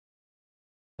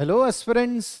Hello,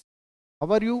 aspirants. How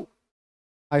are you?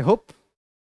 I hope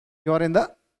you are in the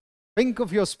pink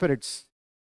of your spirits.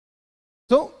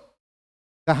 So,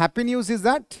 the happy news is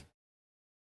that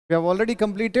we have already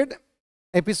completed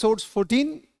episodes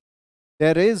 14.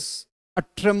 There is a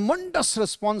tremendous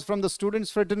response from the students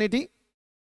fraternity,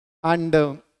 and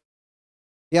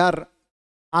they are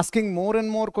asking more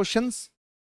and more questions.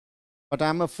 But I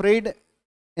am afraid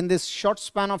in this short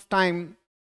span of time,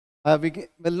 we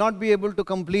will not be able to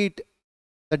complete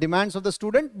the demands of the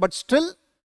student, but still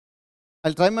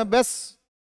I'll try my best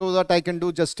so that I can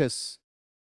do justice.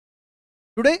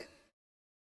 Today,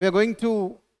 we are going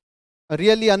to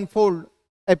really unfold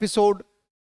episode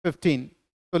 15.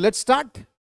 So let's start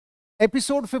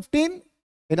episode 15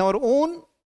 in our own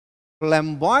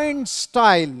flamboyant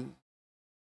style.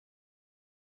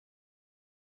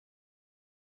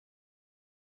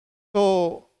 So,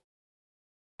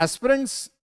 aspirants,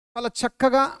 చాలా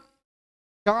చక్కగా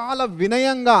చాలా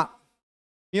వినయంగా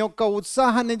మీ యొక్క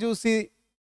ఉత్సాహాన్ని చూసి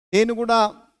నేను కూడా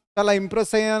చాలా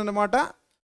ఇంప్రెస్ అయ్యాను అన్నమాట.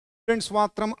 స్టూడెంట్స్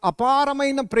మాత్రం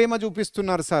అపారమైన ప్రేమ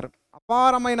చూపిస్తున్నారు సార్,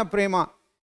 అపారమైన ప్రేమ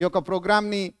ఈ యొక్క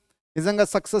ప్రోగ్రామ్ని నిజంగా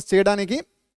సక్సెస్ చేయడానికి.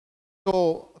 సో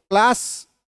క్లాస్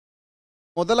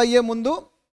మొదలయ్యే ముందు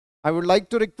I would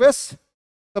like to request,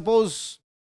 suppose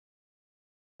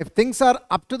if things are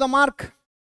up to the mark,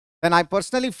 then I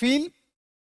personally feel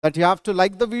that you have to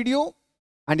like the video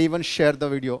and even share the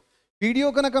video. Video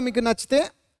కనుక మీకు నచ్చితే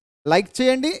like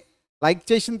చేయండి, like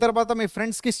చేసిన తర్వాత మీ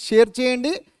ఫ్రెండ్స్కి share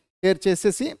చేయండి. Share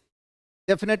చేసేసి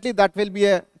definitely that will be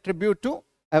a tribute to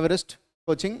Everest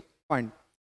coaching point.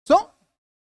 So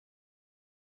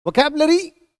vocabulary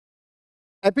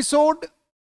episode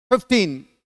 15,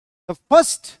 the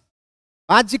first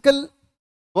magical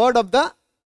word of the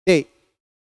day.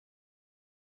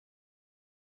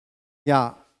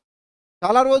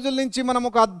 చాలా రోజుల నుంచి మనం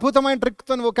ఒక అద్భుతమైన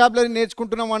ట్రిక్తో వొకాబులరీ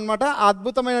నేర్చుకుంటున్నాం అనమాట. ఆ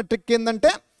అద్భుతమైన ట్రిక్ ఏంటంటే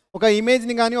ఒక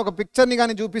ఇమేజ్ని కానీ ఒక పిక్చర్ని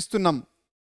కానీ చూపిస్తున్నాం.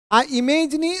 ఆ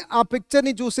ఇమేజ్ని ఆ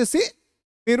పిక్చర్ని చూసేసి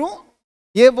మీరు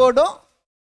ఏ వర్డో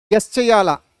గెస్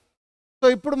చేయాలా. సో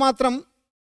ఇప్పుడు మాత్రం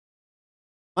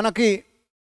మనకి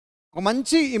ఒక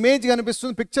మంచి ఇమేజ్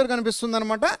కనిపిస్తుంది, పిక్చర్ కనిపిస్తుంది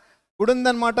అనమాట. గుడి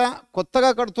ఉందన్నమాట,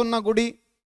 కొత్తగా కడుతున్న గుడి.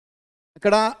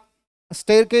 ఇక్కడ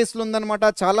స్టైర్ కేస్లు ఉందన్నమాట.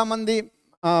 చాలామంది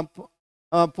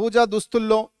పూజా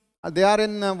దుస్తుల్లో, they are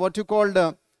in what you called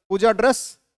Pooja dress,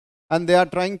 and they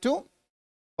are trying to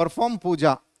perform puja.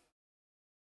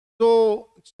 So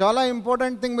చాలా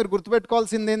ఇంపార్టెంట్ థింగ్ మీరు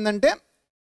గుర్తుపెట్టుకోవాల్సింది ఏంటంటే,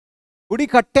 గుడి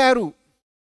కట్టారు,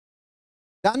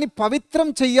 దాన్ని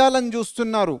పవిత్రం చెయ్యాలని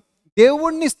చూస్తున్నారు,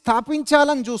 దేవుణ్ణి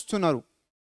స్థాపించాలని చూస్తున్నారు.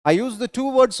 I use the two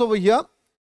words over here,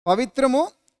 పవిత్రము,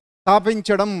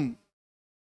 స్థాపించడం.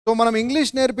 సో మనం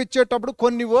ఇంగ్లీష్ నేర్పించేటప్పుడు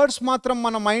కొన్ని వర్డ్స్ మాత్రం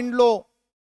మన మైండ్లో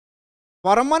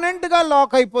పర్మనెంట్గా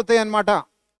లాక్ అయిపోతాయి అన్నమాట.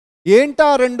 ఏంటా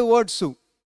రెండు వర్డ్స్?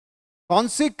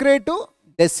 కాన్సిక్రేటు,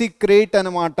 డెసిక్రేట్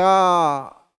అనమాట.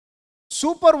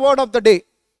 Super word of the day.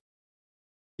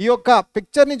 ఈ యొక్క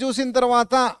పిక్చర్ని చూసిన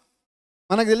తర్వాత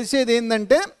మనకు తెలిసేది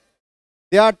ఏంటంటే,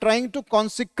 they are trying to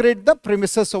consecrate the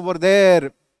premises over there.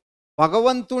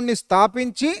 భగవంతుణ్ణి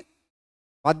స్థాపించి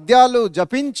పద్యాలు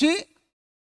జపించి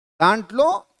దాంట్లో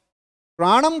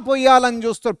ప్రాణం పొయ్యాలని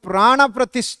చూస్తారు. ప్రాణ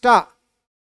ప్రతిష్ఠ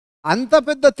అంత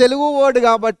పెద్ద తెలుగు వర్డ్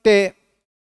కాబట్టే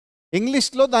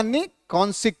ఇంగ్లీష్లో దాన్ని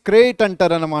కాన్సిక్రేట్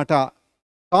అంటారనమాట.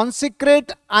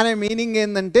 కాన్సిక్రేట్ అనే మీనింగ్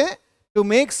ఏంటంటే టు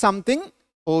మేక్ సంథింగ్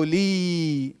హోలీ,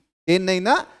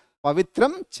 దేన్నైనా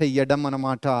పవిత్రం చెయ్యడం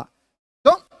అన్నమాట.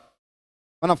 సో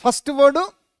మన ఫస్ట్ వర్డ్,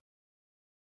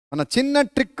 మన చిన్న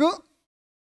ట్రిక్,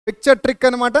 పిక్చర్ ట్రిక్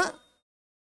అనమాట.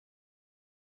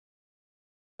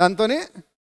 దాంతోనే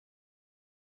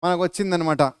మనకు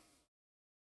వచ్చిందనమాట.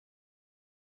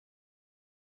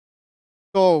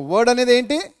 సో వర్డ్ అనేది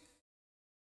ఏంటి?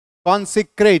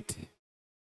 Consecrate,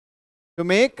 to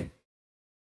make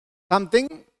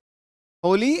something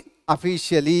Holi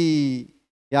officially.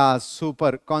 Yeah,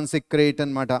 super, consecrate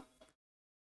అనమాట.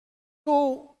 సో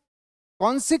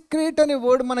కాన్సిక్రేట్ అనే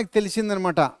వర్డ్ మనకు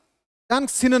తెలిసిందనమాట.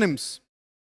 దానికి సినోనిమ్స్.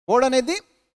 వర్డ్ అనేది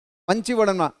మంచి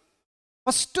వర్డ్ అన్నమాట.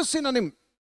 First synonym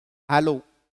hallow,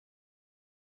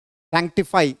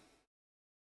 sanctify,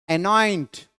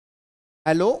 anoint.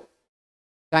 Hallow,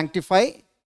 sanctify,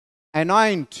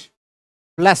 anoint,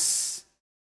 bless.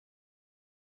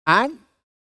 And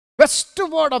best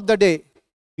word of the day,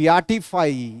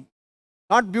 beatify.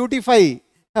 Not beautify.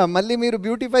 మళ్ళీ మీరు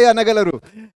beautify అనగలరు.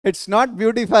 It's not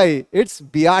beautify, it's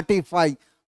బియాటిఫై.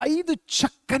 5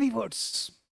 చక్కని వర్డ్స్.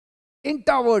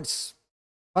 ఏంటా words?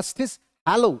 First is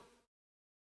hallow,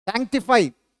 sanctify.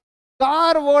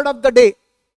 Star word of the day.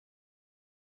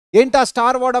 ఏంటా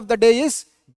star word of the day? Is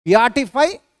beatify,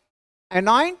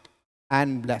 anoint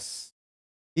and bless.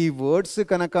 ఈ words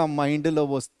కనుక మైండ్లో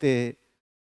వస్తే,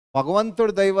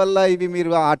 భగవంతుడి దయ వల్ల ఇవి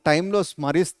మీరు ఆ టైంలో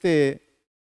స్మరిస్తే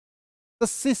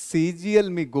SSC CGL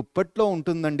మీ గుప్పట్లో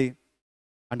ఉంటుందండి.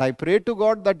 And I pray to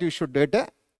God that you should get a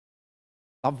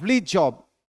lovely job,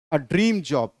 a dream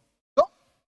job. So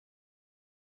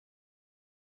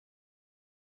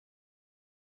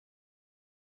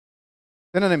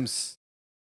synonyms.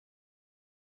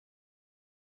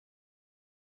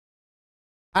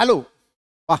 Hello,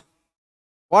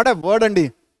 what a word అండి.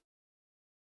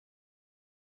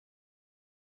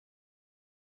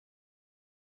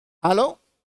 Hello,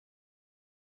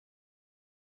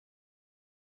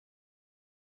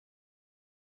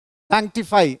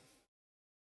 sanctify,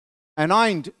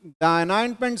 anoint. The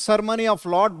anointment ceremony of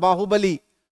Lord Bahubali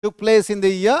took place in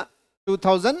the year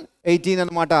 2018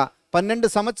 అనమాట.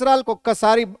 12 సంవత్సరాలకు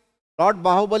ఒక్కసారి lord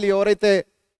Baahubali ఎవరైతే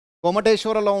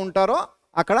కోమటేశ్వరలో ఉంటారో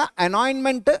అక్కడ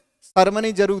anointment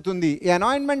ceremony జరుగుతుంది. ఈ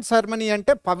anointment ceremony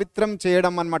అంటే పవిత్రం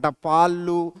చేయడం అనమాట.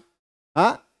 పాలు,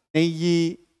 నెయ్యి,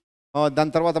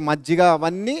 దాని తర్వాత మజ్జిగ,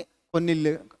 అవన్నీ కొన్ని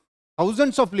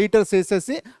థౌజండ్స్ ఆఫ్ లీటర్స్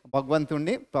వేసేసి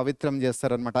భగవంతుణ్ణి పవిత్రం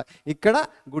చేస్తారనమాట. ఇక్కడ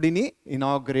గుడిని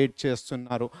ఇనాగ్రేట్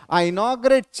చేస్తున్నారు. ఆ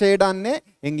ఇనాగ్రేట్ చేయడాన్నే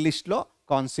ఇంగ్లీష్లో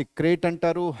కాన్సిక్రేట్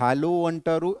అంటారు, హాలో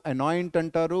అంటారు, అనాయింట్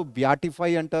అంటారు,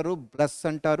 బ్యాటిఫై అంటారు, బ్లెస్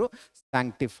అంటారు,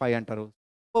 శాంక్టిఫై అంటారు.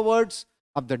 Words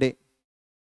of the day.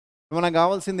 మనకు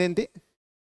కావాల్సింది ఏంటి?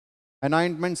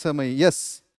 Anointment ceremony. Yes,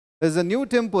 there is a new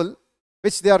temple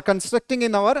which they are constructing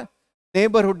in our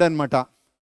neighborhood అనమాట.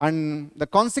 And the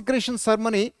consecration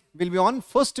ceremony will be on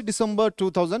 1st December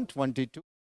 2022.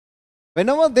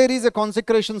 Whenever there is a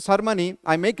consecration ceremony,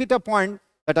 I make it a point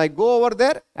that I go over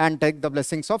there and take the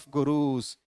blessings of gurus.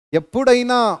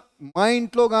 ఎప్పుడైనా మా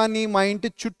ఇంట్లో కానీ, మా ఇంటి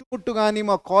చుట్టుముట్టు కానీ,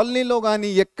 మా కాలనీలో కానీ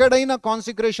ఎక్కడైనా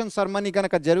కాన్సిక్రేషన్ సెరమనీ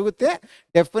కనుక జరిగితే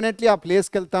డెఫినెట్లీ ఆ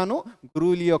ప్లేస్కి వెళ్తాను,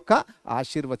 గురువుల యొక్క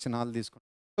ఆశీర్వచనాలు తీసుకుంటాను.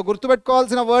 సో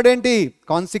గుర్తుపెట్టుకోవాల్సిన వర్డ్ ఏంటి?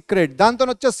 కాన్సిక్రేట్. దాంతో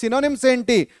వచ్చే సినోనిమ్స్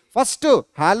ఏంటి? First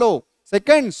hollow,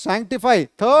 second sanctify,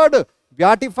 third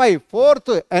బ్యాటిఫై,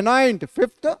 fourth anoint,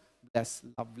 fifth bless.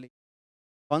 Lovely.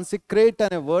 Consecrate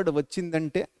అనే వర్డ్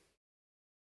వచ్చిందంటే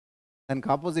దానికి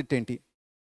ఆపోజిట్ ఏంటి?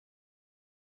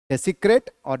 డెసిక్రేట్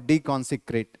ఆర్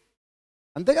డీకాన్సిక్రేట్.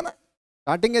 అంతే కదా,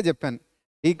 స్టార్టింగే చెప్పాను,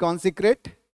 డీకాన్సిక్రేట్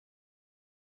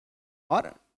ఆర్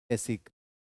డెసిక్రేట్.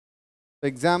 సో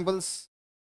ఎగ్జాంపుల్స్,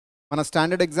 మన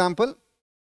standard example,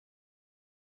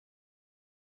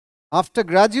 after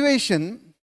graduation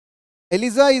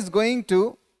Eliza is going to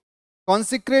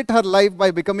consecrate her life by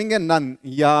becoming a none.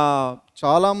 Yeah,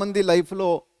 చాలామంది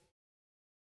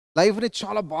లైఫ్ని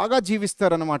చాలా బాగా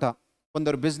జీవిస్తారనమాట.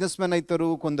 కొందరు బిజినెస్ మెన్ అవుతారు,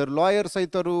 కొందరు లాయర్స్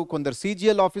అవుతారు, కొందరు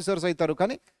CGL ఆఫీసర్స్ అవుతారు.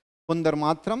 కానీ కొందరు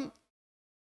మాత్రం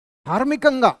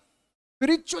ధార్మికంగా,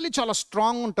 స్పిరిచువల్లీ చాలా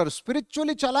స్ట్రాంగ్ ఉంటారు,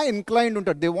 స్పిరిచువల్లీ చాలా ఇన్క్లైన్డ్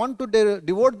ఉంటారు. They want to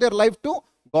devout their life to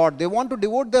God, they want to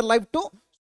devout their life to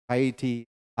society.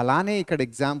 అలానే ఇక్కడ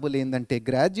ఎగ్జాంపుల్ ఏంటంటే,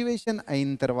 గ్రాడ్యుయేషన్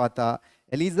అయిన తర్వాత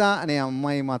ఎలిజా అనే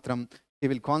అమ్మాయి మాత్రం she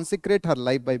will consecrate her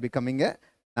life by becoming a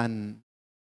none.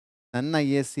 None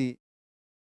అయ్యేసి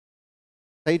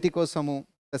society కోసము,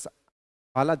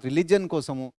 చాలా రిలీజియన్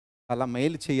కోసము చాలా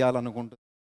మేలు చేయాలనుకుంటుంది.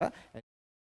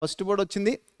 ఫస్ట్ వర్డ్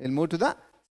వచ్చింది, will move to the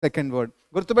second word.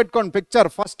 గుర్తుపెట్టుకోండి, పిక్చర్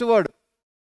ఫస్ట్ వర్డ్.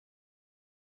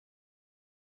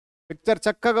 పిక్చర్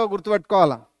చక్కగా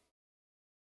గుర్తుపెట్టుకోవాలా.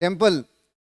 టెంపుల్.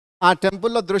 ఆ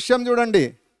టెంపుల్లో దృశ్యం చూడండి,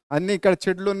 అన్నీ ఇక్కడ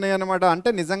చెట్లు ఉన్నాయి అన్నమాట. అంటే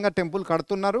నిజంగా టెంపుల్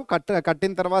కడుతున్నారు.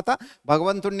 కట్టిన తర్వాత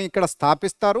భగవంతుడిని ఇక్కడ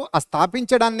స్థాపిస్తారు. ఆ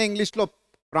స్థాపించడాన్ని ఇంగ్లీష్లో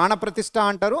ప్రాణప్రతిష్ఠ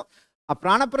అంటారు. ఆ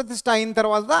ప్రాణప్రతిష్ఠ అయిన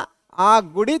తర్వాత ఆ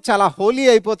గుడి చాలా హోలీ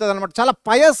అయిపోతుంది అనమాట, చాలా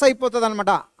పయస్ అయిపోతుంది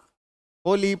అనమాట.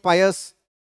 హోలీ, పయస్.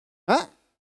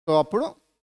 సో అప్పుడు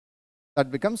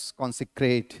that becomes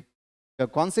consecrate.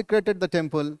 Consecrated the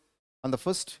temple on the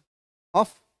 1st of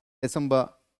December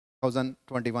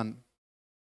 2021.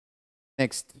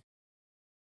 Next,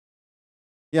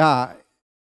 yeah,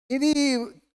 ఇది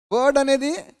వర్డ్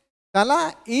అనేది చాలా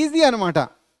ఈజీ అనమాట.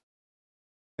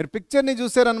 మీరు పిక్చర్ని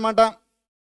చూసారనమాట.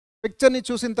 పిక్చర్ని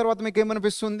చూసిన తర్వాత మీకు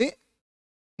ఏమనిపిస్తుంది?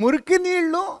 మురికి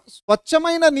నీళ్ళు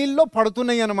స్వచ్ఛమైన నీళ్ళు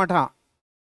పడుతున్నాయి అనమాట.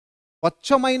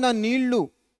 స్వచ్ఛమైన నీళ్ళు,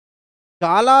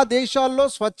 చాలా దేశాల్లో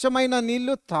స్వచ్ఛమైన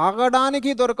నీళ్లు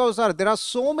తాగడానికి దొరకవు sir. There are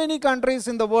so many countries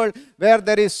in the world where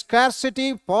there is scarcity,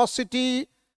 paucity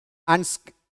and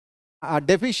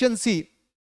deficiency.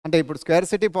 అంటే ఇప్పుడు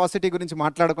స్కార్సిటీ, పాసిటీ గురించి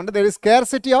మాట్లాడకుండా there is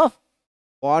scarcity of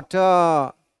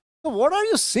water. So what are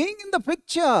you seeing in the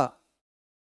picture?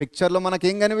 పిక్చర్లో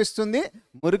మనకేం కనిపిస్తుంది?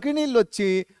 మురికి నీళ్ళు వచ్చి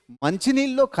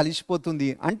మంచినీళ్ళలో కలిసిపోతుంది.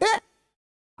 అంటే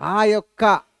ఆ యొక్క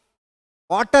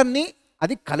వాటర్ని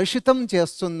అది కలుషితం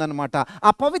చేస్తుందన్నమాట,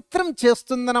 అపవిత్రం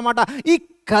చేస్తుందన్నమాట. ఈ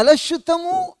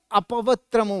కలుషితము,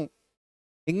 అపవిత్రము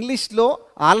ఇంగ్లీష్లో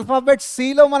ఆల్ఫాబెట్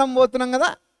సిలో మనం పోతున్నాం కదా.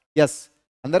 ఎస్,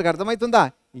 అందరికి అర్థమవుతుందా?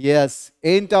 ఎస్.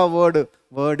 ఏంటి ఆ word?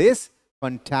 Word is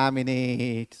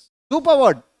contaminate. Super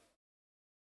word,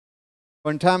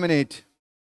 contaminate.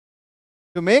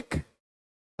 To make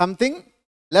something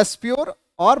less pure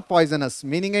are poisonous.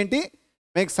 Meaning ఏంటి?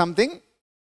 Make something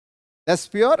less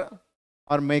pure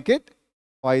are make it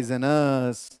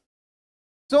poisonous.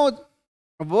 So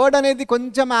word అనేది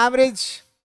కొంచెం యావరేజ్.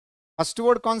 ఫస్ట్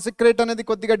వర్డ్ కాన్సిక్రేట్ అనేది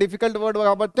కొద్దిగా difficult word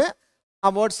కాబట్టి ఆ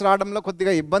words రావడంలో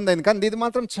కొద్దిగా ఇబ్బంది అయింది. కానీ ఇది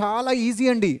మాత్రం చాలా ఈజీ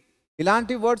అండి.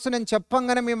 ఇలాంటి వర్డ్స్ నేను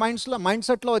చెప్పంగానే మీ మైండ్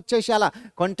సెట్లో వచ్చేసి అలా.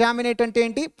 కంటామినేట్ అంటే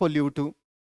ఏంటి? పొల్యూటు.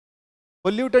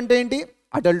 పొల్యూట్ అంటే ఏంటి?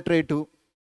 అడల్ట్రేటు.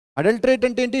 అడల్ట్రేట్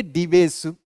అంటే ఏంటి? డిబేస్.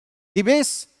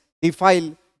 డిబేస్ defile.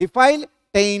 Defile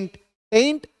taint.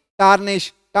 Taint tarnish.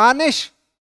 Tarnish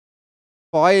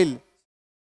spoil.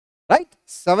 Right?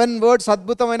 7 words,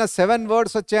 అద్భుతమైన 7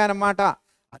 వర్డ్స్ వచ్చాయన్నమాట.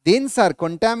 అదేం సార్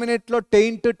కంటామినేట్లో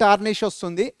టెయింట్ టార్నిష్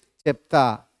వస్తుంది? చెప్తా,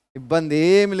 ఇబ్బంది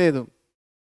ఏమి లేదు.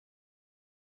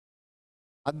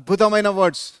 అద్భుతమైన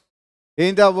వర్డ్స్.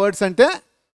 ఏంటి ఆ వర్డ్స్ అంటే?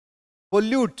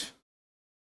 పొల్యూట్,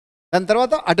 దాని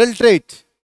తర్వాత అడల్ట్రేట్.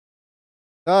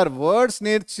 సార్ వర్డ్స్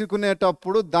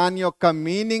నేర్చుకునేటప్పుడు దాని యొక్క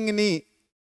మీనింగ్ని,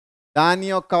 దాని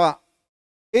యొక్క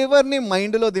ఫ్లేవర్ని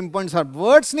మైండ్లో దింపండి సార్.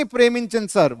 వర్డ్స్ని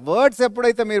ప్రేమించండి సార్. వర్డ్స్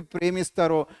ఎప్పుడైతే మీరు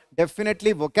ప్రేమిస్తారో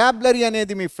డెఫినెట్లీ వొకాబులరీ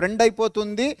అనేది మీ ఫ్రెండ్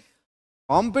అయిపోతుంది.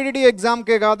 కాంపిటేటివ్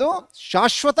ఎగ్జామ్కే కాదు,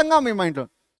 శాశ్వతంగా మీ మైండ్లో.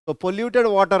 సో పొల్యూటెడ్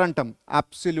వాటర్ అంటాం,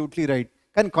 అబ్సల్యూట్లీ రైట్.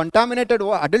 కానీ కంటామినేటెడ్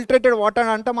అడల్ట్రేటెడ్ వాటర్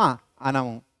అంటామా?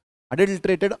 అనము.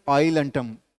 అడల్ట్రేటెడ్ ఆయిల్ అంటాం.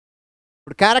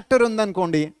 ఇప్పుడు క్యారెక్టర్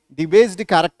ఉందనుకోండి, డిబేస్డ్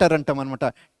క్యారెక్టర్ అంటాం అనమాట.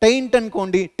 టెయింట్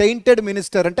అనుకోండి, టెయింటెడ్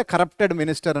మినిస్టర్ అంటే కరప్టెడ్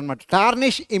మినిస్టర్ అనమాట.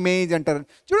 టార్నిష్ ఇమేజ్ అంటారు.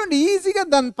 చూడండి, ఈజీగా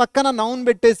దాని పక్కన నౌన్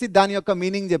పెట్టేసి దాని యొక్క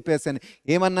మీనింగ్ చెప్పేసాను.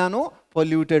 ఏమన్నాను?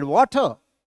 Polluted water,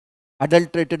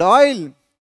 adulterated oil,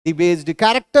 డిబేస్డ్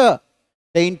character,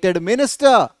 tainted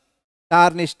minister,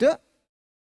 tarnished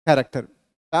character,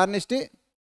 tarnished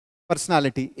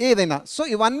personality, ఏదైనా. సో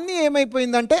ఇవన్నీ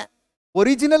ఏమైపోయిందంటే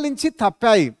ఒరిజినల్ నుంచి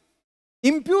తప్పాయి,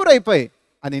 ఇంప్యూర్ అయిపోయి.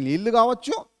 అది నీళ్ళు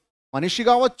కావచ్చు, మనిషి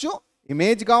కావచ్చు,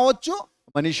 ఇమేజ్ కావచ్చు,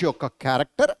 మనిషి యొక్క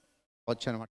క్యారెక్టర్ కావచ్చు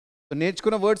అనమాట. సో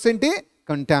నేర్చుకున్న వర్డ్స్ ఏంటి?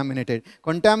 కంటామినేటెడ్.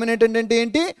 కంటామినేటెడ్ అంటే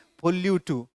ఏంటి?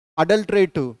 పొల్యూటు,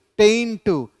 అడల్ట్రేటు,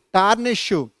 టెయింటు,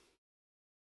 టార్నిష్,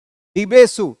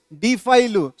 డిబేసు,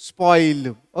 డిఫైలు,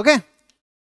 స్పాయిల్. ఓకే,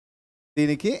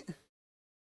 దీనికి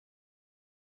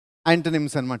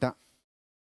యాంటనిమ్స్ అనమాట.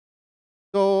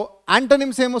 సో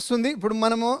యాంటనిమ్స్ ఏమొస్తుంది? ఇప్పుడు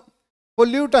మనము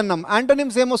పొల్యూట్ అన్నాం,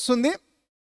 యాంటనిమ్స్ ఏమొస్తుంది?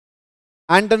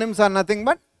 Antonyms are nothing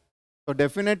but, so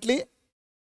definitely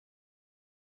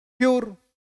pure,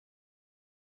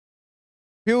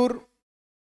 pure,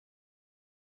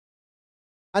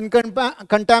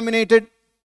 contaminated,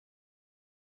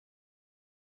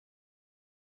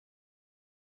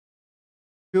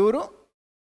 pure,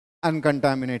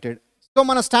 uncontaminated. So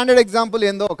మన స్టాండర్డ్ ఎగ్జాంపుల్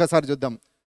ఏందో ఒకసారి చూద్దాం.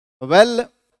 వెల్,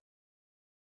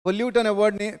 పొల్యూట్ అనే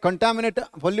వర్డ్ని,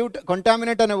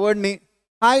 కంటామినేట్ అనే వర్డ్ని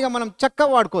హాయిగా మనం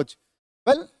చక్కగా వాడుకోవచ్చు.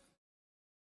 Well,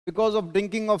 because of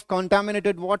drinking of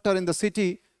contaminated water in the city,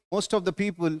 most of the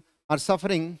people are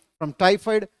suffering from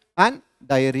typhoid and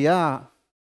diarrhoea.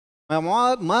 My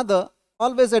mother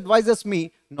always advises me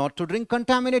not to drink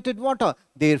contaminated water.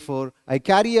 Therefore, I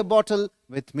carry a bottle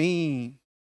with me.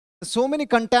 So many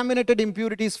contaminated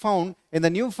impurities found in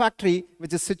the new factory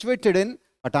which is situated in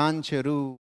Patancheru.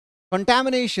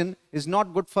 Contamination is not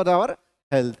good for our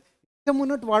health.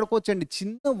 ఇంతమున్నట్టు వాడుకోవచ్చండి.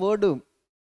 చిన్న word,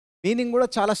 meaning కూడా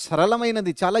చాలా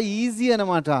సరళమైనది, చాలా easy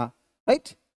అనమాట. Right?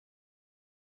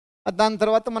 దాని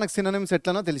తర్వాత మనకు synonyms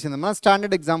ఎట్లనో తెలిసింది. మన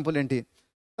స్టాండర్డ్ ఎగ్జాంపుల్ ఏంటి?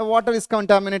 The water is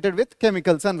contaminated with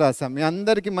chemicals అని రాసాం. మీ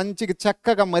అందరికీ మంచిగా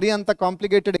చక్కగా మరీ అంత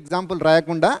కాంప్లికేటెడ్ ఎగ్జాంపుల్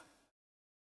రాయకుండా,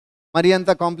 మరీ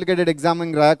అంత కాంప్లికేటెడ్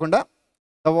ఎగ్జామింగ్ రాయకుండా,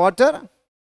 the water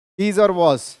is are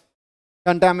was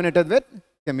contaminated with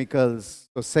chemicals.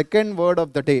 So second word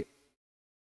of the day.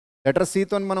 Letter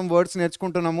సితో మనం వర్డ్స్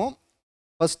నేర్చుకుంటున్నాము.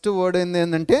 ఫస్ట్ వర్డ్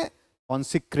ఏంటంటే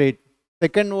కాన్సిక్రేట్.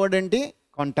 సెకండ్ వర్డ్ ఏంటి?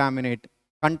 కంటామినేట్.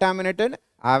 కంటామినేటెడ్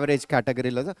యావరేజ్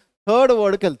కేటగిరీలో. థర్డ్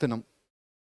వర్డ్కి వెళ్తున్నాం.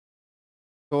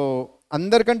 సో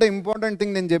అందరికంటే ఇంపార్టెంట్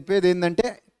థింగ్ నేను చెప్పేది ఏంటంటే,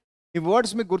 ఈ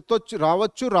వర్డ్స్ మీకు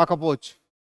రావచ్చు, రాకపోవచ్చు,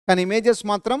 కానీ ఇమేజెస్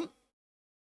మాత్రం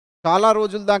చాలా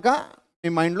రోజుల దాకా మీ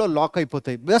మైండ్లో లాక్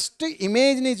అయిపోతాయి. బెస్ట్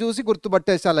ఇమేజ్ని చూసి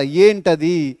గుర్తుపట్టేసాల.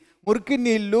 ఏంటది? మురికి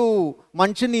నీళ్ళు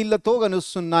మంచి నీళ్ళతో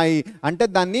కలుస్తున్నాయి అంటే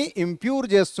దాన్ని ఇంప్యూర్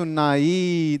చేస్తున్నాయి,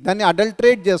 దాన్ని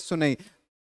అడల్ట్రేట్ చేస్తున్నాయి,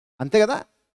 అంతే కదా.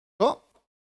 సో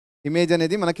ఇమేజ్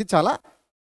అనేది మనకి చాలా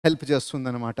హెల్ప్ చేస్తుంది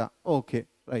అనమాట. Okay,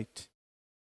 right.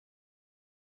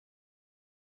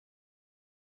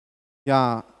 యా,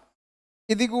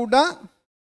 ఇది కూడా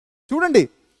చూడండి,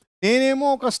 నేనేమో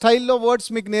ఒక స్టైల్లో వర్డ్స్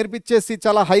మీకు నేర్పించేసి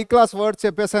చాలా హై క్లాస్ వర్డ్స్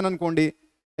చెప్పేశాను అనుకోండి,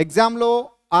 ఎగ్జామ్లో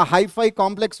ఆ హైఫై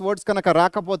కాంప్లెక్స్ వర్డ్స్ కనుక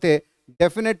రాకపోతే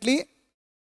డెఫినెట్లీ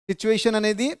సిచ్యువేషన్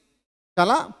అనేది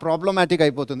చాలా ప్రాబ్లమాటిక్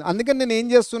అయిపోతుంది. అందుకని నేను ఏం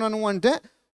చేస్తున్నాను అంటే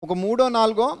ఒక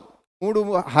 3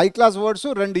 high class words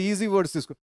 2 easy words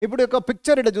తీసుకు. ఇప్పుడు ఒక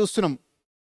పిక్చర్ ఇక్కడ చూస్తున్నాం.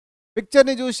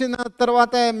 పిక్చర్ని చూసిన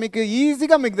తర్వాత మీకు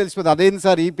ఈజీగా మీకు తెలిసిపోతుంది, అదేంటి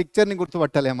సార్ ఈ పిక్చర్ని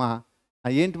గుర్తుపట్టలేమా,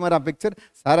 ఏంటి మరి ఆ పిక్చర్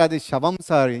సార్, అది శవం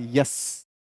సార్. Yes,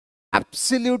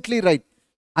 absolutely right.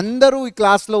 అందరూ ఈ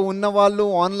క్లాస్లో ఉన్నవాళ్ళు,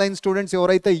 ఆన్లైన్ స్టూడెంట్స్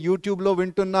ఎవరైతే యూట్యూబ్లో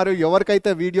వింటున్నారో,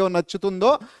 ఎవరికైతే వీడియో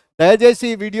నచ్చుతుందో దయచేసి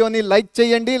ఈ వీడియోని లైక్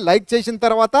చేయండి. లైక్ చేసిన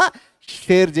తర్వాత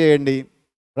షేర్ చేయండి.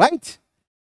 రైట్.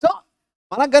 సో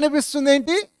మనకు కనిపిస్తుంది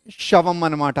ఏంటి, శవం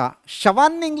అనమాట.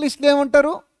 శవాన్ని ఇంగ్లీష్లో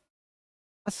ఏమంటారు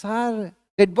sir,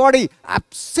 dead body.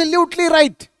 Absolutely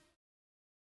right.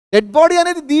 Dead body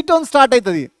అనేది దీతోని స్టార్ట్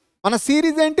అవుతుంది. మన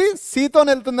సిరీస్ ఏంటి, సీతో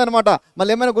వెళ్తుంది అనమాట.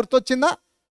 మళ్ళీ ఏమైనా గుర్తొచ్చిందా,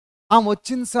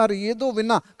 వచ్చింది సార్, ఏదో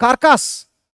విన్నా, కార్కాస్.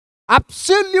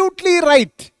 అబ్సల్యూట్లీ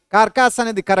రైట్, కార్కాస్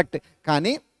అనేది కరెక్ట్,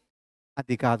 కానీ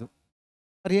అది కాదు.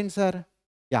 మరి ఏంటి సార్,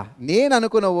 నేను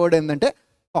అనుకున్న వర్డ్ ఏంటంటే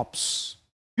caps.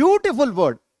 Beautiful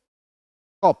word,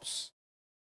 caps.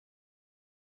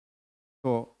 So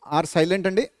are silent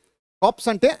అండి. కాప్స్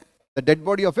అంటే the dead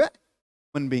body of a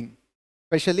human being,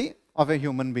 especially of a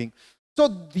human being. So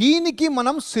దీనికి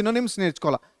మనం సినోనిమ్స్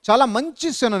నేర్చుకోవాలి, చాలా మంచి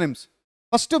సినోనిమ్స్.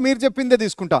 ఫస్ట్ మీరు చెప్పిందే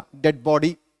తీసుకుంటా, dead body,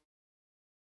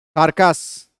 కార్కాస్.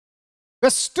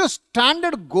 Best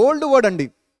standard gold word అండి,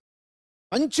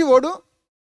 మంచి వర్డ్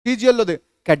CGLలోది.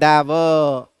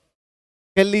 Cadaver,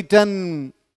 skeleton,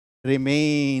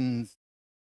 remains.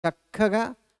 చక్కగా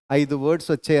 5 వర్డ్స్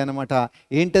వచ్చాయి అన్నమాట.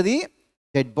 ఏంటది,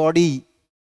 dead body,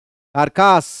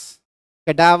 కార్కాస్,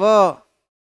 cadaver,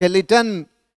 skeleton,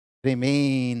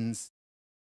 remains.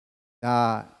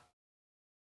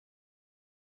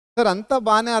 Sir అంతా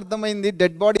బాగానే అర్థమైంది,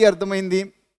 డెడ్ బాడీ అర్థమైంది,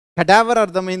 కెడావర్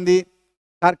అర్థమైంది,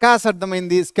 కార్కాస్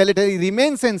అర్థమైంది, స్కెలిటన్,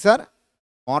 రిమైన్స్ ఏంటి సార్,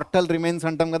 మార్టల్ రిమైన్స్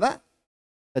అంటాం కదా,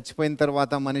 చచ్చిపోయిన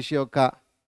తర్వాత మనిషి యొక్క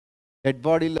డెడ్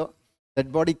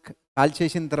బాడీ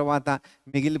కాల్చేసిన తర్వాత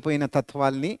మిగిలిపోయిన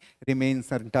తత్వాల్ని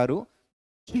రిమైన్స్ అంటారు.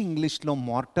 ఇంగ్లీష్లో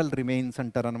మార్టల్ రిమైన్స్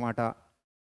అంటారు అనమాట.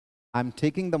 I'm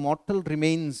taking the mortal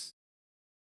remains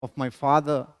of my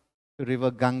father to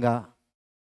river Ganga,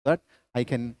 that I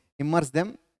can immerse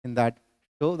them in that,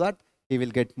 so that he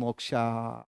will get moksha.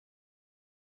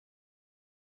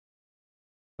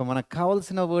 So మనకు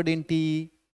కావాల్సిన వర్డ్ ఏంటి,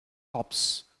 కాప్స్.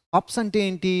 కాప్స్ అంటే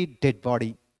ఏంటి, డెడ్ బాడీ.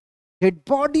 డెడ్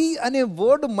బాడీ అనే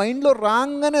word మైండ్లో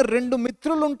రాగానే 2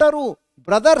 మిత్రులు ఉంటారు,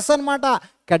 బ్రదర్స్ అనమాట.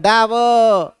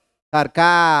 కెడావర్,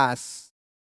 కార్కాస్.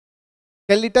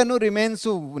 స్కెలిటన్, రిమైన్స్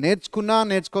నేర్చుకున్నా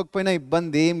నేర్చుకోకపోయినా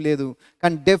ఇబ్బంది ఏం లేదు,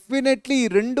 కానీ డెఫినెట్లీ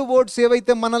 2 వర్డ్స్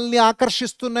ఏవైతే మనల్ని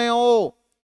ఆకర్షిస్తున్నాయో,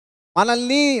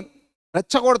 మనల్ని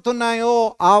రెచ్చగొడుతున్నాయో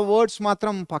ఆ వర్డ్స్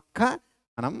మాత్రం పక్క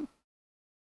మనం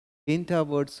ఏంటి, ఆ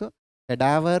వర్డ్స్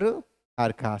కెడావర్,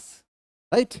 కార్కాస్.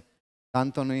 రైట్.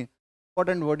 దాంతో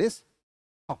important word is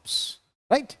caps.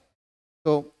 Right.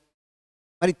 So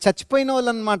మరి చచ్చిపోయిన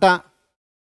వాళ్ళు అనమాట,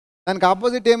 దానికి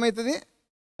ఆపోజిట్ ఏమవుతుంది,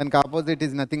 దానికి opposite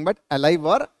is nothing but alive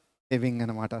are living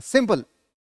అనమాట. Simple,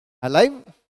 alive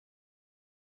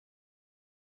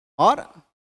are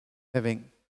living.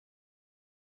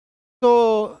 So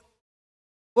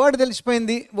word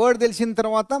తెలిసిపోయింది. వర్డ్ తెలిసిన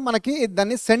తర్వాత మనకి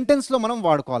దాన్ని సెంటెన్స్లో మనం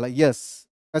వాడుకోవాలి. Yes,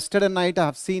 yesterday night I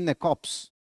have seen a carbs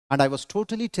and I was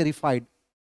totally terrified.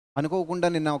 అనుకోకుండా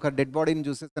నిన్న ఒక డెడ్ బాడీని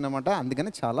చూసేస్తానమాట,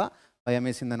 అందుకని చాలా భయం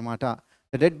వేసింది అనమాట.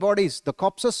 The dead bodies, the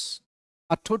కాప్సెస్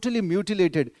are totally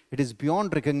మ్యూటిలేటెడ్, it is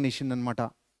beyond recognition అనమాట.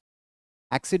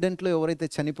 యాక్సిడెంట్లో ఎవరైతే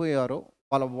చనిపోయారో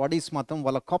వాళ్ళ బాడీస్ మాత్రం,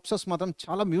 వాళ్ళ కాప్సెస్ మాత్రం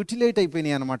చాలా మ్యూటిలేట్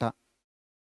అయిపోయినాయి అనమాట.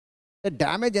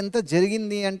 డ్యామేజ్ ఎంత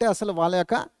జరిగింది అంటే అసలు వాళ్ళ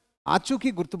యొక్క ఆచూకీ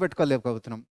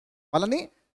గుర్తుపెట్టుకోలేకపోతున్నాం, వాళ్ళని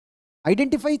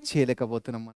ఐడెంటిఫై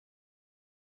చేయలేకపోతున్నాం.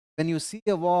 When you see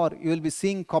a war, you will be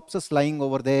seeing కాప్సెస్ lying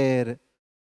over there.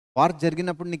 War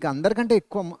జరిగినప్పుడు నీకు అందరికంటే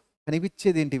ఎక్కువ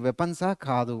కనిపించేది ఏంటి, వెపన్సా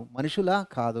కాదు, మనుషులా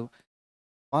కాదు,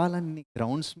 వాళ్ళన్ని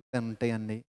గ్రౌండ్స్ మీద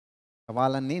ఉంటాయండి,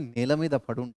 వాళ్ళన్ని నేల మీద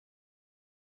పడు.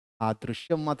 ఆ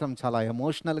దృశ్యం మాత్రం చాలా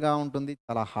ఎమోషనల్గా ఉంటుంది,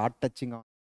 చాలా heart టచింగ్గా.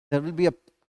 There will be a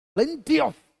plenty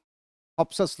of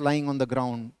corpses lying on the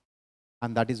ground,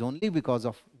 and that is only because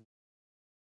of.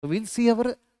 So we'll see our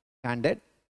candid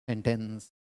sentence.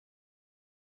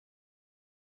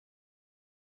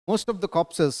 Most of the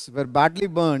corpses were badly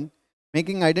burned,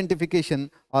 making identification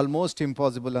almost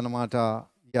impossible anamata.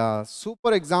 Yeah,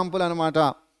 super example anamata.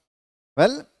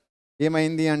 Well,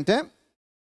 ఏమైంది అంటే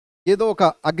ఏదో ఒక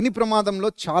అగ్ని ప్రమాదంలో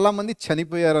చాలామంది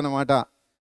చనిపోయారనమాట.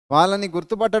 వాళ్ళని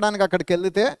గుర్తుపట్టడానికి అక్కడికి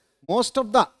వెళ్తే most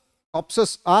of the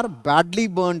కాప్సెస్ are badly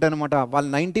burned అనమాట. వాళ్ళు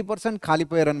 90%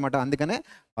 కాలిపోయారనమాట. అందుకనే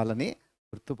వాళ్ళని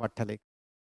గుర్తుపట్టలేక,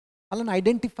 వాళ్ళని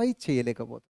ఐడెంటిఫై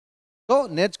చేయలేకపోతుంది. సో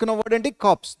నేర్చుకున్న వర్డ్ ఏంటి?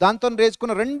 కాప్స్. దాంతో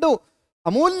నేర్చుకున్న 2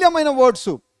 అమూల్యమైన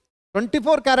వర్డ్స్,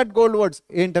 24 క్యారెట్ గోల్డ్ వర్డ్స్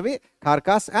ఏంటవి?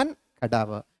 కార్కాస్ and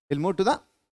cadaver. Will move to the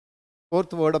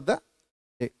 4th word of the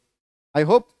day. I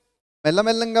hope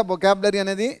మెల్లమెల్లంగా vocabulary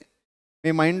అనేది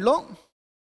మీ మైండ్లో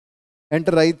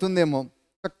ఎంటర్ అవుతుందేమో,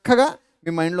 చక్కగా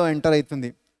మీ మైండ్లో ఎంటర్ అవుతుంది.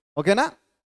 ఓకేనా?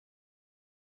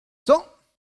 సో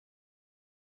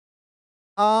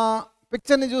ఆ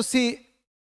పిక్చర్ని చూసి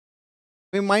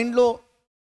మీ మైండ్లో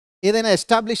ఏదైనా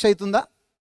ఎస్టాబ్లిష్ అవుతుందా?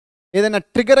 ఏదైనా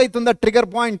ట్రిగర్ అవుతుందా? Trigger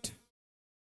point.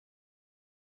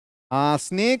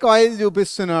 స్నేక్ ఆయిల్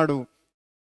చూపిస్తున్నాడు.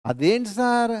 అదేంటి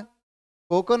సార్,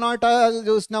 కోకోనట్ ఆయిల్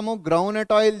చూసినాము,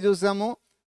 గ్రౌండ్నట్ ఆయిల్ చూసాము,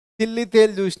 చిల్లి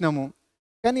తేల్ చూసినాము,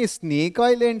 కానీ స్నేక్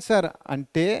ఆయిల్ ఏంటి సార్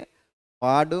అంటే,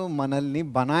 వాడు మనల్ని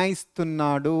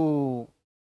బనాయిస్తున్నాడు,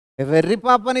 వెర్రి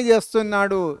పాపని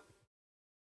చేస్తున్నాడు.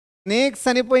 స్నేక్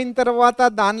చనిపోయిన తర్వాత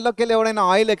దానిలోకి వెళ్ళి ఎవడైనా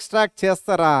ఆయిల్ ఎక్స్ట్రాక్ట్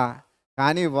చేస్తారా?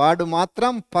 కానీ వాడు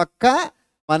మాత్రం పక్క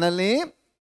మనల్ని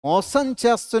మోసం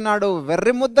చేస్తున్నాడు,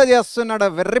 వెర్రి ముద్ద చేస్తున్నాడు,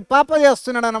 వెర్రి పాప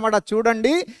చేస్తున్నాడు అన్నమాట.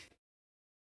 చూడండి,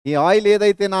 ఈ ఆయిల్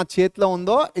ఏదైతే నా చేతిలో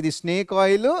ఉందో ఇది స్నేక్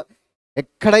ఆయిల్.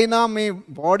 ఎక్కడైనా మీ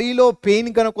బాడీలో పెయిన్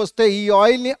కనుక వస్తే ఈ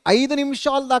ఆయిల్ని 5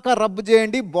 నిమిషాల దాకా రబ్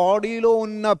చేయండి, బాడీలో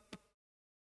ఉన్న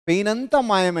పెయిన్ అంతా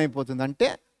మాయమైపోతుంది. అంటే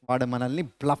వాడు మనల్ని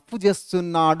బ్లఫ్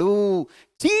చేస్తున్నాడు,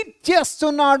 చీట్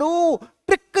చేస్తున్నాడు,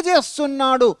 ట్రిక్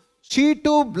చేస్తున్నాడు.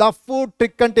 చీటు, బ్లఫ్,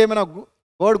 ట్రిక్ అంటే ఏమైనా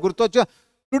word గుర్తొచ్చా?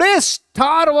 Today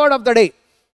star word of the day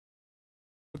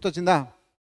గుర్తొచ్చిందా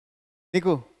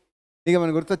నీకు?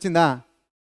 నీకేమైనా గుర్తొచ్చిందా?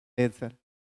 లేదు సార్.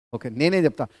 ఓకే, నేనే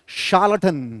చెప్తా.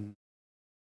 షార్లటన్.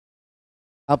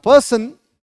 A person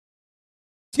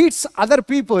cheats other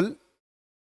people,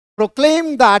 proclaim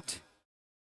that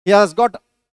he has got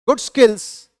good skills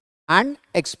and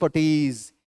expertise.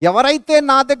 ఎవరైతే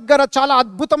నా దగ్గర చాలా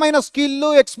అద్భుతమైన స్కిల్,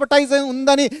 ఎక్స్పర్టైజ్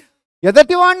ఉందని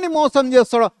ఎదటివాడిని మోసం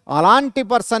చేస్తాడో అలాంటి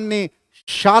పర్సన్ని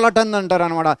షార్లటన్ అంటారు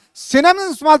అనమాట.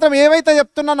 సినోనిమ్స్ మాత్రం ఏవైతే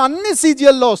చెప్తున్నానో అన్ని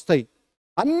CGLలో వస్తాయి,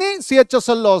 అన్ని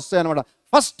CHSLలో వస్తాయి అనమాట.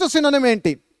 ఫస్ట్ సినోనిమ్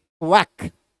ఏంటి? క్వాక్.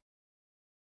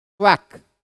 క్వాక్,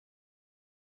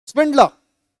 స్విండ్లర్.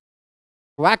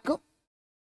 Quack,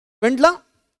 స్విండ్లర్,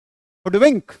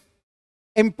 హుడ్వింక్,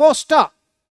 impostor.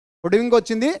 హుడ్వింక్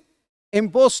వచ్చింది,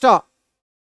 impostor,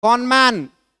 కాన్మ్యాన్,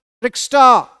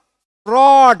 trickster,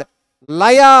 fraud,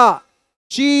 liar,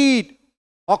 cheat,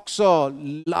 oxo.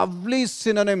 Lovely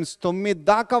synonyms. 9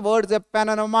 దాకా వర్డ్స్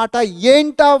చెప్పానన్నమాట.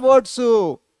 ఏంటా వర్డ్స్?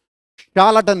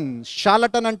 షార్లటన్.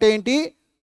 షార్లటన్ అంటే ఏంటి?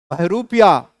 బహరూపియా,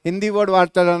 హిందీ వర్డ్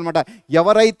వాడతాడు అనమాట.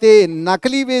 ఎవరైతే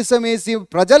నకిలీ వేషం వేసి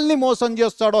ప్రజల్ని మోసం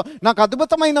చేస్తాడో, నాకు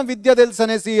అద్భుతమైన విద్య తెలుసు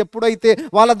అనేసి ఎప్పుడైతే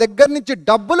వాళ్ళ దగ్గర నుంచి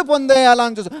డబ్బులు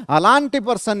పొందేయాలని చూసి అలాంటి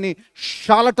పర్సన్ని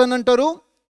షార్లటన్ అంటారు,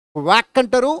 క్వాక్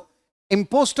అంటారు,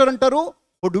 ఇంపోస్టర్ అంటారు,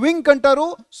 హుడ్వింక్ అంటారు,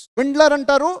 స్విండ్లర్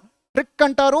అంటారు, ట్రిక్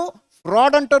అంటారు,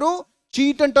 ఫ్రాడ్ అంటారు,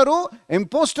 చీట్ అంటారు,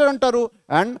 ఇంపోస్టర్ అంటారు,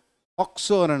 అండ్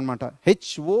ఆక్సోర్ అనమాట.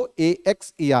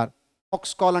 HOAXER.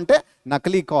 ఆక్స్ కాల్ అంటే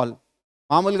నకిలీ కాల్.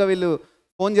 మామూలుగా వీళ్ళు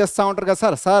ఫోన్ చేస్తూ ఉంటారు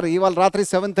కదా, సార్ ఇవాళ రాత్రి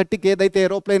 7:30కి ఏదైతే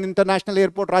aeroplane international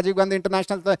airport, Rajiv Gandhi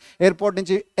international airport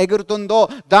నుంచి ఎగురుతుందో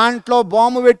దాంట్లో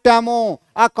బాంబు పెట్టాము.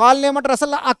 ఆ కాల్ని ఏమంటారు?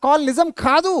 అసలు ఆ కాల్ నిజం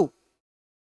కాదు.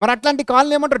 మరి అట్లాంటి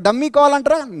కాల్ని ఏమంటారు? డమ్మీ కాల్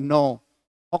అంటారా? నో,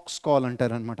 హాక్స్ కాల్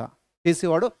అంటారు అనమాట.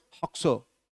 చేసేవాడు హాక్సో.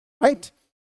 Right.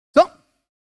 So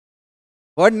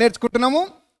word నేర్చుకుంటున్నాము.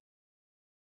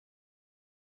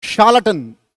 షార్లటన్.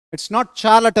 It's not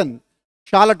చార్లటన్.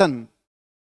 షార్లటన్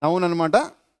noun అనమాట.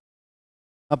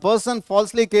 A person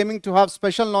falsely claiming to have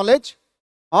special knowledge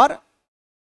or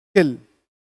skill.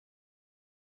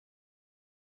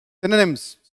 Synonyms.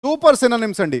 Super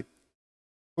synonyms అండి.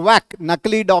 క్వాక్,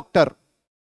 నకిలీ డాక్టర్.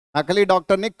 నకిలీ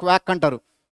డాక్టర్ని క్వాక్ అంటారు.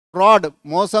 ఫ్రాడ్,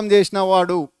 మోసం చేసిన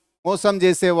వాడు, మోసం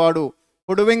చేసేవాడు.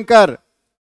 హుడ్వింకర్,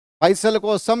 పైసల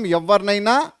కోసం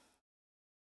ఎవరినైనా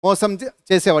మోసం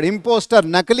చేసేవాడు. ఇంపోస్టర్,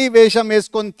 నకిలీ వేషం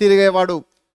వేసుకొని తిరిగేవాడు.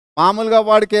 మామూలుగా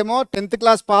వాడికేమో 10th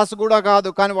క్లాస్ పాస్ కూడా కాదు,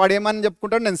 కానీ వాడు ఏమని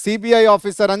చెప్పుకుంటాడు? నేను CBI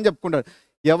ఆఫీసర్ అని చెప్పుకుంటాడు.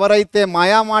 ఎవరైతే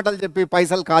మాయా మాటలు చెప్పి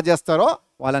పైసలు కాజేస్తారో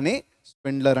వాళ్ళని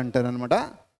స్పెండ్లర్ అంటారు అనమాట.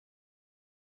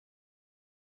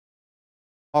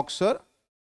 ఆక్సర్,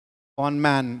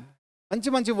 కాన్మ్యాన్. మంచి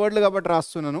మంచి వర్డ్లు కాబట్టి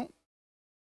రాస్తున్నాను.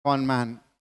 కాన్మ్యాన్.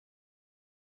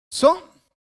 సో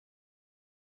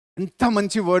ఎంత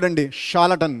మంచి వర్డ్ అండి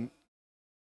షార్లటన్.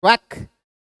 Quack,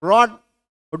 fraud,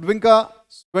 హుడ్వింకర్,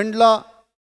 స్పెండ్లర్,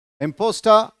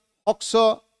 impostor, oxo,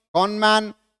 కాన్మ్యాన్,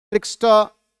 trickster,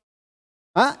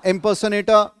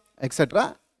 ఇంపర్సనేటర్, etcetera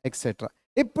etcetera.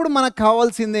 ఇప్పుడు మనకు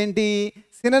కావాల్సింది ఏంటి?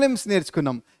 సినోనిమ్స్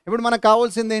నేర్చుకున్నాం. ఇప్పుడు మనకు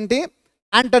కావాల్సింది ఏంటి?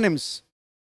 యాంటోనిమ్స్.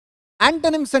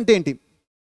 యాంటోనిమ్స్ అంటే ఏంటి?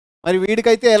 మరి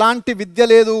వీడికైతే ఎలాంటి విద్య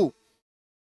లేదు,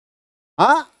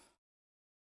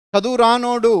 చదువు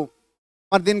రానోడు.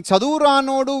 మరి దీనికి చదువు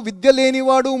రానోడు, విద్య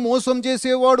లేనివాడు, మోసం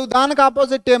చేసేవాడు, దానికి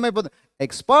ఆపోజిట్ ఏమైపోతుంది?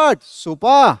 Expert,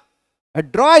 super.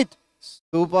 అడ్రాయిట్,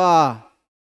 super.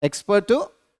 Expert,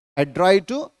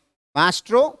 అడ్రాయిటు,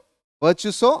 maestro,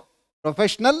 వర్చుసో,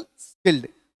 professional, skilled.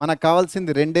 మనకు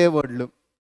కావాల్సింది రెండే వర్డ్లు.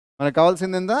 మనకు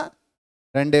కావాల్సింది ఎంత?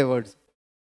 రెండే words.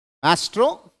 Maestro,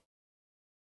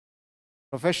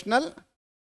 professional.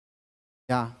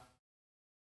 Yeah.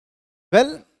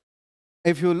 Well,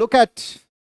 if you look at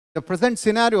the present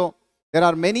scenario, there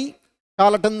are many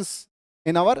charlatans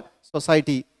in our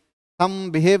society. Some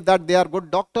behave that they are good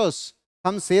doctors.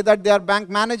 Some say that they are bank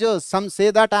managers. Some say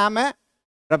that I am a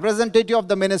representative of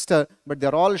the minister. But they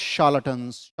are all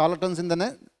charlatans. Charlatans in the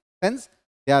sense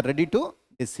they are ready to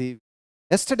deceive.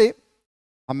 Yesterday,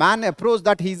 a man approached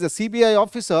that he is a CBI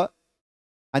officer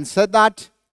and said that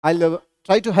I'll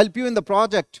try to help you in the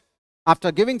project.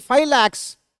 After giving 5 lakhs,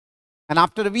 and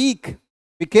after a week,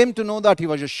 we came to know that he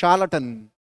was a charlatan.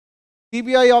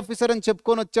 CBI officer అని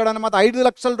చెప్పుకొని వచ్చాడనమాట. 5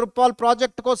 లక్షల రూపాయలు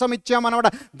project కోసం ఇచ్చామన్నమాట.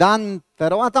 దాని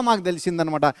తర్వాత మాకు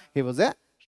తెలిసిందనమాట he was a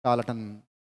charlatan.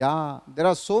 Yeah, there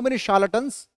are so many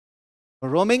charlatans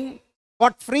roaming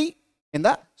scot free in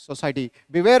the society.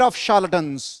 Beware of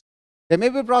charlatans. They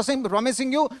may be promising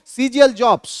you CGL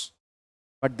jobs,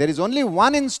 but there is only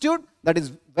one institute that is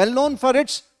well known for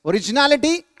its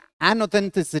originality and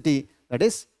authenticity. That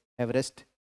is Everest.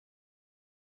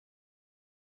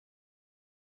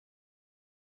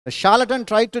 The charlatan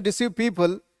tried to deceive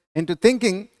people into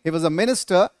thinking he was a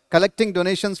minister collecting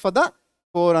donations for the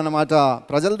poor అనమాట.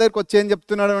 ప్రజల దగ్గరికి వచ్చి ఏం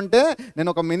చెప్తున్నాడు అంటే, నేను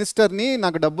ఒక మినిస్టర్ని,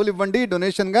 నాకు డబ్బులు ఇవ్వండి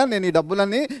డొనేషన్గా, నేను ఈ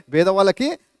డబ్బులన్నీ పేదవాళ్ళకి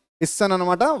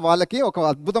ఇస్తానన్నమాట, వాళ్ళకి ఒక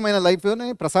అద్భుతమైన లైఫ్ని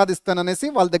ప్రసాదిస్తాననేసి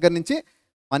వాళ్ళ దగ్గర నుంచి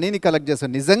మనీని కలెక్ట్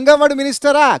చేస్తాడు. నిజంగా వాడు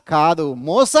మినిస్టరా? కాదు,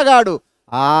 మోసగాడు.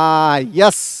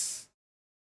 ఎస్,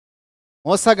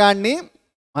 మోసగాడిని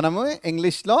మనము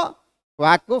ఇంగ్లీష్లో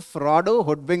క్వాక్, ఫ్రాడ్,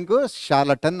 హుడ్బింక్,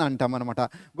 షార్లటన్ అంటాం అనమాట.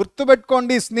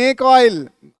 గుర్తుపెట్టుకోండి, స్నేక్ ఆయిల్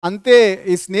అంతే.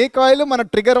 ఈ స్నేక్ ఆయిల్ మన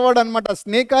ట్రిగర్ వర్డ్ అనమాట.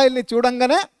 స్నేక్ ఆయిల్ని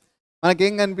చూడంగానే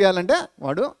మనకేం కనిపించాలంటే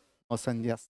వాడు మోసం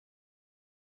చేస్తాడు.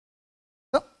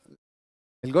 So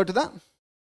will go to the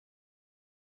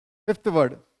 5th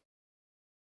word.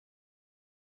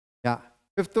 Yeah,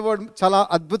 5th word చాలా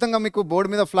అద్భుతంగా మీకు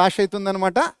బోర్డు మీద ఫ్లాష్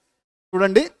అవుతుందన్నమాట.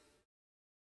 చూడండి.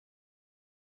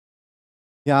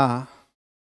 Yeah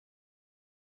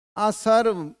sir,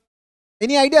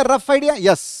 any idea, rough idea?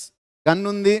 Yes, gun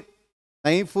ఉంది,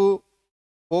 నైఫ్,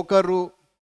 పోకరు,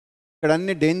 ఇక్కడ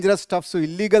అన్ని డేంజరస్ స్టఫ్స్,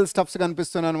 ఇల్లీగల్ స్టఫ్స్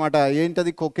కనిపిస్తున్నాయి అనమాట.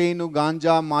 ఏంటది? Cocaine,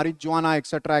 ganja, మారిజ్వానా,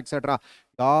 etcetera etcetera.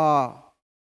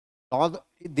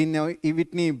 దీన్ని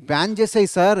వీటిని బ్యాన్ చేసాయి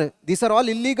sir. These are all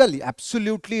illegal.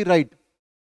 Absolutely right.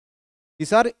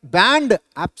 These are band.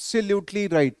 Absolutely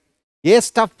right. A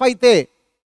stuff అయితే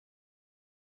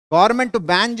గవర్నమెంట్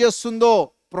బ్యాన్ చేస్తుందో,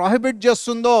 ప్రొహిబిట్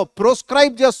చేస్తుందో,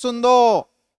 ప్రోస్క్రైబ్ చేస్తుందో,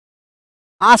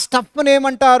 ఆ స్టఫ్ని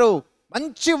ఏమంటారు?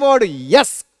 మంచి word.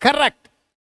 Yes, correct.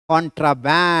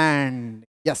 Contraband.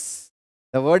 Yes,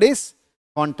 the word is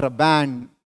contraband.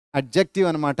 Adjective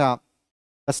అనమాట.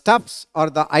 The stuffs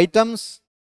are the items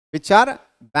which are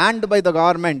banned by the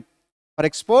government for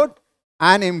export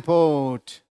and import.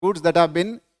 goods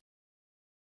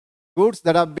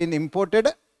that have been imported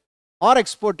or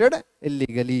exported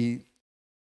illegally.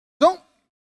 So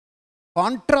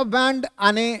contraband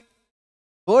అనే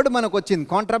word మనకు వచ్చింది.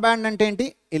 Contraband అంటే ఏంటి?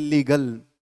 Illegal,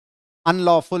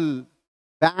 unlawful,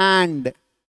 band,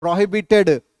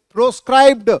 prohibited,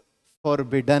 ప్రోస్క్రైబ్డ్,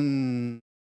 ఫోర్బిడన్,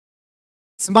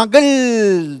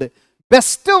 స్మగిల్డ్.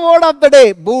 Best word of the day,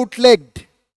 బూట్లెగ్డ్.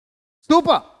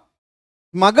 Super.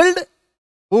 స్మగిల్డ్,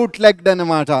 బూట్లెగ్డ్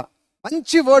అన్నమాట.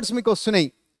 మంచి words మీకు వస్తున్నాయి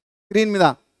screen మీద.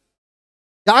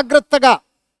 జాగ్రత్తగా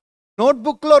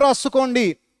నోట్బుక్లో రాసుకోండి.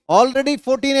 ఆల్రెడీ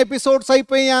 14 ఎపిసోడ్స్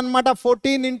అయిపోయాయి అనమాట.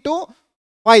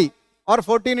 14x5 ఆర్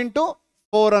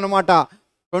 14x4 అనమాట.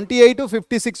 28,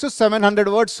 56, 700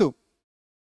 వర్డ్స్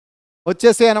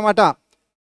వచ్చేసాయి అనమాట.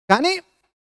 కానీ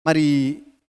మరి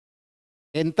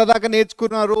ఎంత దాకా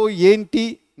నేర్చుకున్నారు ఏంటి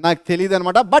నాకు తెలియదు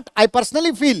అనమాట. But I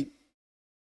personally feel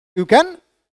you can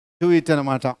do it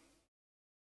అనమాట.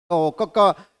 సో ఒక్కొక్క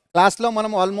క్లాస్లో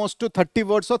మనం ఆల్మోస్ట్ 30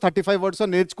 వర్డ్స్ 35 వర్డ్స్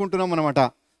నేర్చుకుంటున్నాం అనమాట.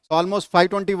 సో ఆల్మోస్ట్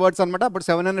 520 వర్డ్స్ అనమాట. బట్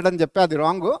 700 అని చెప్పే అది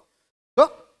రాంగ్. సో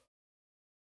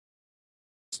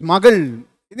స్మగిల్డ్,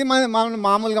 ఇది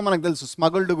మామూలుగా మనకు తెలుసు.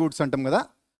 స్మగిల్డ్ గూడ్స్ అంటాం కదా,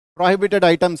 ప్రొహిబిటెడ్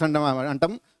ఐటమ్స్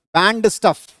అంటాం, band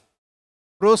stuff,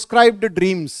 ప్రోస్క్రైబ్డ్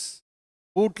dreams,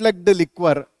 బూట్లెగ్డ్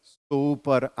liquor.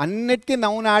 Super. అన్నిటికీ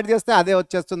నౌన్ యాడ్ చేస్తే అదే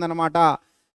వచ్చేస్తుంది అనమాట.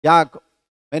 Yeah,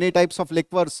 many types of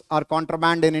లిక్వర్స్ are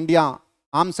contraband in India.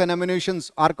 Arms and ammunitions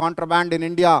are contraband in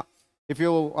India. If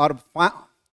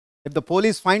the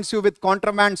police finds you with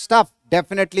contraband stuff,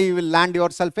 definitely you will land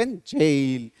yourself in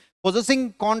jail. Possessing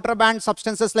contraband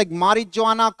substances like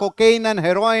marijuana, cocaine and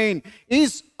heroin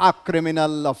is a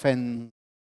criminal offense.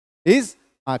 Is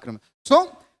a criminal. So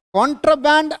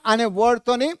contraband అనే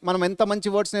వర్డ్తోని మనం ఎంత మంచి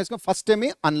words నేర్చుకున్నాం. First ఏమి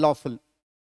unlawful,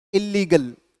 illegal.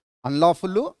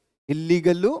 Unlawful,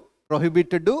 illegal,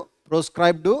 prohibited,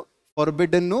 ప్రోస్క్రైబ్డ్,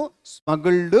 forbidden,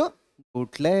 smuggled,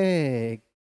 bootleg.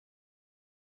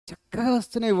 చక్కగా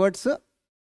వస్తున్నాయి words.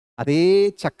 అదే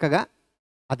చక్కగా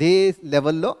అదే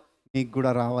లెవెల్లో మీకు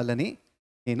కూడా రావాలని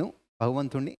నేను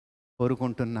భగవంతుణ్ణి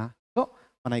కోరుకుంటున్నా. సో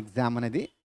మన ఎగ్జామ్ అనేది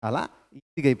చాలా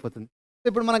ఈజీగా అయిపోతుంది.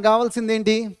 ఇప్పుడు మనకు కావాల్సింది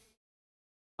ఏంటి?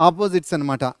 ఆపోజిట్స్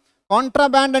అనమాట.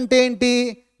 కాంట్రాబ్యాండ్ అంటే ఏంటి?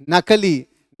 నకలి.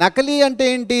 నకలి అంటే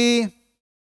ఏంటి?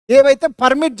 ఏవైతే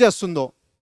పర్మిట్ చేస్తుందో,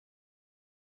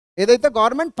 ఏదైతే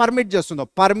గవర్నమెంట్ పర్మిట్ చేస్తుందో.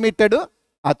 Permitted,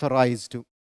 authorised.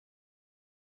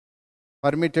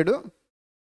 Permitted,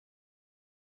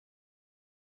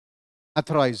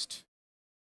 authorised.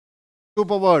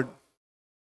 Super word.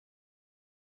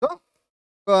 So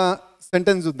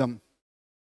sentence చూద్దాం.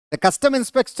 The custom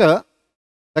inspector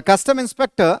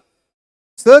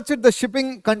searched the shipping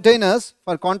containers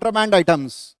for contraband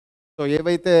items. So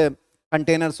ఏవైతే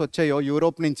కంటైనర్స్ వచ్చాయో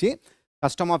యూరోప్ నుంచి,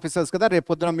 కస్టమ్ ఆఫీసర్స్ కదా, రేపు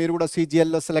పొద్దున మీరు కూడా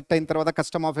CGLలో సెలెక్ట్ అయిన తర్వాత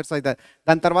కస్టమ్ ఆఫీసర్ అవుతారు.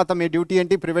 దాని తర్వాత మీ డ్యూటీ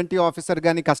ఏంటి? ప్రివెంటివ్ ఆఫీసర్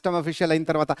కానీ కస్టమ్ అఫీషియల్ అయిన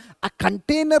తర్వాత ఆ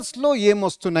కంటైనర్స్లో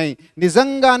ఏమొస్తున్నాయి?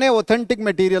 నిజంగానే ఒథెంటిక్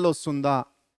మెటీరియల్ వస్తుందా?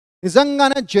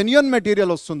 నిజంగానే జెన్యూన్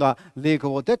మెటీరియల్ వస్తుందా?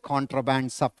 లేకపోతే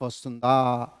కాంట్రాబ్యాండ్ స్టఫ్ వస్తుందా?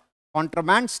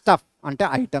 కాంట్రాబ్యాండ్ స్టఫ్ అంటే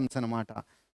ఐటమ్స్ అనమాట.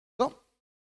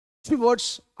 సో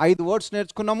వర్డ్స్ 5 వర్డ్స్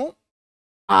నేర్చుకున్నాము.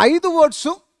 ఆ 5 వర్డ్స్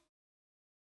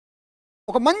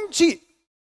ఒక మంచి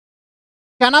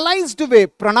కెనలైజ్డ్ వే,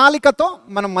 ప్రణాళికతో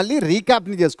మనం మళ్ళీ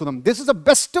రీక్యాప్ని చేసుకుందాం. This is the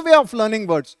best way of learning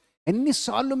words.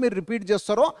 ఎన్నిసార్లు మీరు రిపీట్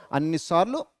చేస్తారో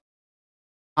అన్నిసార్లు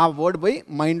ఆ వర్డ్ పోయి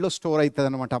మైండ్లో స్టోర్ అవుతుంది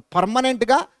అనమాట.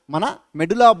 పర్మనెంట్గా మన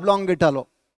మెడులా ఆబ్లాంగేటాలో,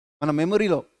 మన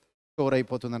మెమొరీలో స్టోర్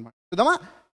అయిపోతుంది అనమాట. చూద్దామా?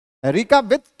 Recap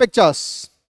with pictures.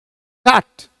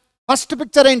 Start. First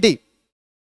picture ఏంటి?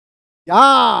 యా,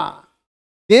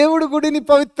 దేవుడి గుడిని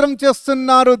పవిత్రం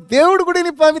చేస్తున్నారు. దేవుడి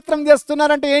గుడిని పవిత్రం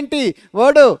చేస్తున్నారు అంటే ఏంటి?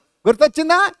 వర్డ్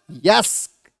గుర్తొచ్చిందా? Yes,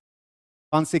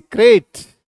 consecrate.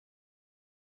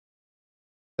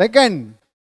 సెకండ్,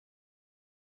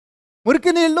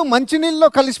 మురికి నీళ్లు మంచినీళ్ళలో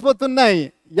కలిసిపోతున్నాయి.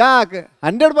 Yeah,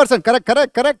 100% correct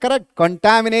correct correct correct.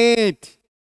 Contaminate.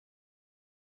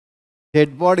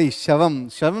 Dead body, శవం.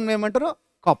 శవం ఏమంటారు?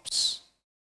 Caps.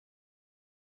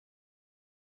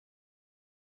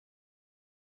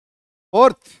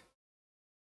 Fourth,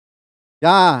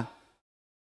 yeah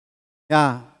yeah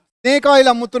snake oil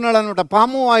అమ్ముతున్నాడు అనమాట.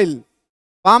 పాము ఆయిల్.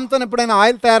 పాముతో ఎప్పుడైనా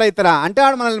ఆయిల్ తయారవుతారా? అంటే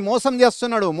వాడు మనల్ని మోసం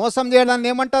చేస్తున్నాడు. మోసం చేయడాన్ని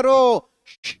ఏమంటారు?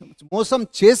 మోసం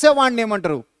చేసేవాడిని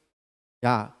ఏమంటారు?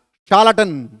 Yeah,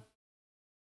 చార్లటన్.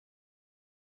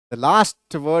 The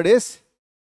last word is,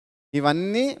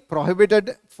 ఇవన్నీ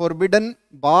prohibited, ఫోర్బిడన్,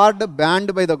 board,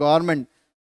 band by the government.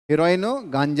 Heroine,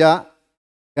 ganja,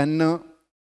 gun,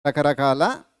 రకరకాల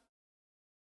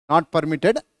not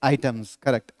permitted items.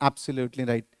 Correct, absolutely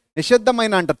right.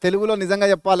 నిషిద్ధమైన అంటారు తెలుగులో. నిజంగా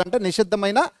చెప్పాలంటే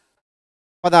నిషిద్ధమైన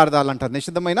పదార్థాలు అంటారు.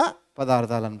 నిషిద్ధమైన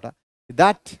పదార్థాలు అంటారు.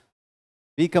 That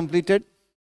we completed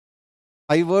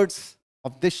 5 words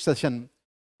of this session.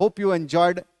 Hope you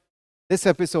enjoyed this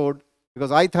episode,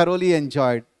 because I thoroughly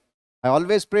enjoyed. I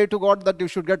always pray to God that you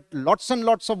should get lots and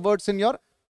lots of words in your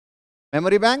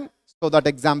memory bank, so that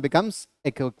exam becomes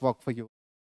a quick walk for you.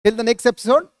 Till the next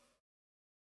episode,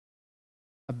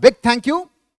 a big thank you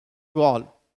to all.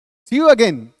 See you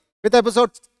again with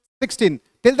episode 16.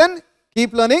 Till then,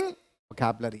 keep learning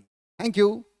vocabulary. Thank you.